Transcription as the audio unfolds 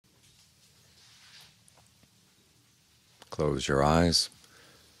close your eyes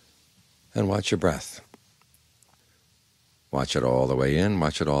and watch your breath. Watch it all the way in,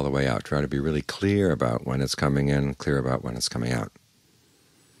 watch it all the way out. Try to be really clear about when it's coming in, clear about when it's coming out.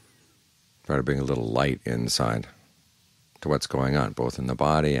 Try to bring a little light inside to what's going on, both in the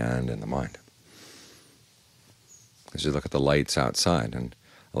body and in the mind. As you look at the lights outside, and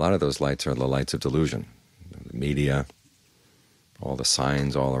a lot of those lights are the lights of delusion, the media, all the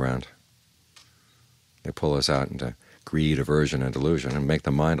signs all around. They pull us out into greed, aversion, and delusion and make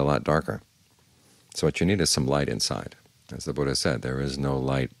the mind a lot darker. So what you need is some light inside. As the Buddha said, there is no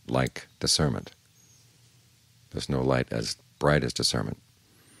light like discernment. There's no light as bright as discernment.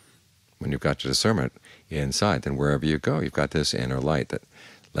 When you've got your discernment inside, then wherever you go, you've got this inner light that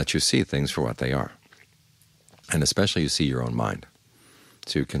lets you see things for what they are. And especially you see your own mind.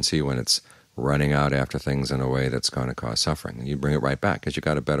 So you can see when it's running out after things in a way that's going to cause suffering. And you bring it right back because you've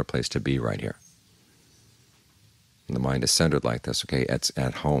got a better place to be right here. And the mind is centered like this. Okay, it's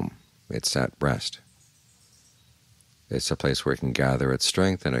at home. It's at rest. It's a place where it can gather its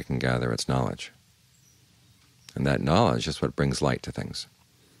strength and it can gather its knowledge. And that knowledge is what brings light to things.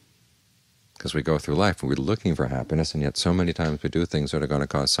 Because we go through life and we're looking for happiness, and yet so many times we do things that are going to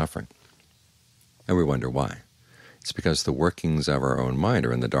cause suffering. And we wonder why. It's because the workings of our own mind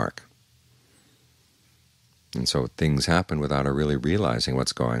are in the dark. And so things happen without our really realizing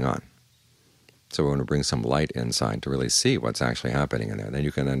what's going on. So we want to bring some light inside to really see what's actually happening in there. Then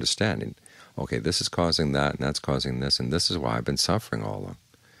you can understand, okay, this is causing that, and that's causing this, and this is why I've been suffering all along.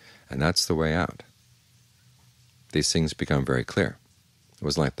 And that's the way out. These things become very clear. It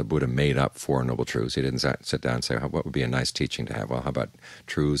was like the Buddha made up Four Noble Truths. He didn't sit down and say, what would be a nice teaching to have? Well, how about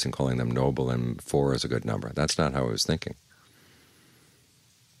truths and calling them noble, and 4 is a good number? That's not how he was thinking.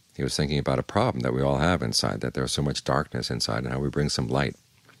 He was thinking about a problem that we all have inside, that there's so much darkness inside, and how we bring some light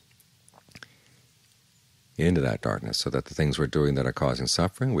into that darkness so that the things we're doing that are causing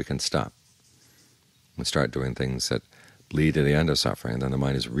suffering, we can stop. We start doing things that lead to the end of suffering, and then the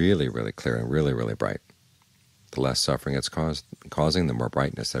mind is really, really clear and really, really bright. The less suffering it's causing, the more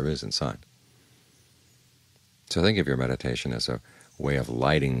brightness there is inside. So think of your meditation as a way of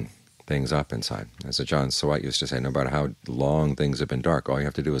lighting things up inside. As John Sawat used to say, no matter how long things have been dark, all you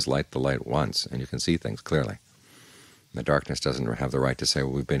have to do is light the light once, and you can see things clearly. The darkness doesn't have the right to say,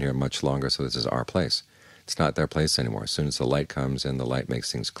 well, we've been here much longer, so this is our place. It's not their place anymore. As soon as the light comes in, the light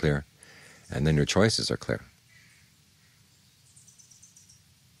makes things clear, and then your choices are clear.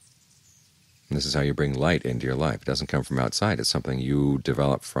 And this is how you bring light into your life. It doesn't come from outside. It's something you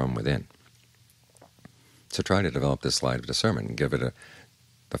develop from within. So try to develop this light of discernment and give it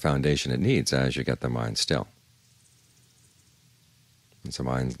the foundation it needs as you get the mind still. As the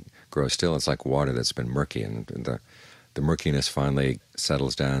mind grows still, it's like water that's been murky, and the murkiness finally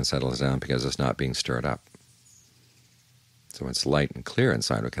settles down because it's not being stirred up. So when it's light and clear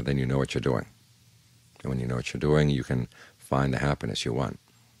inside, okay, then you know what you're doing. And when you know what you're doing, you can find the happiness you want.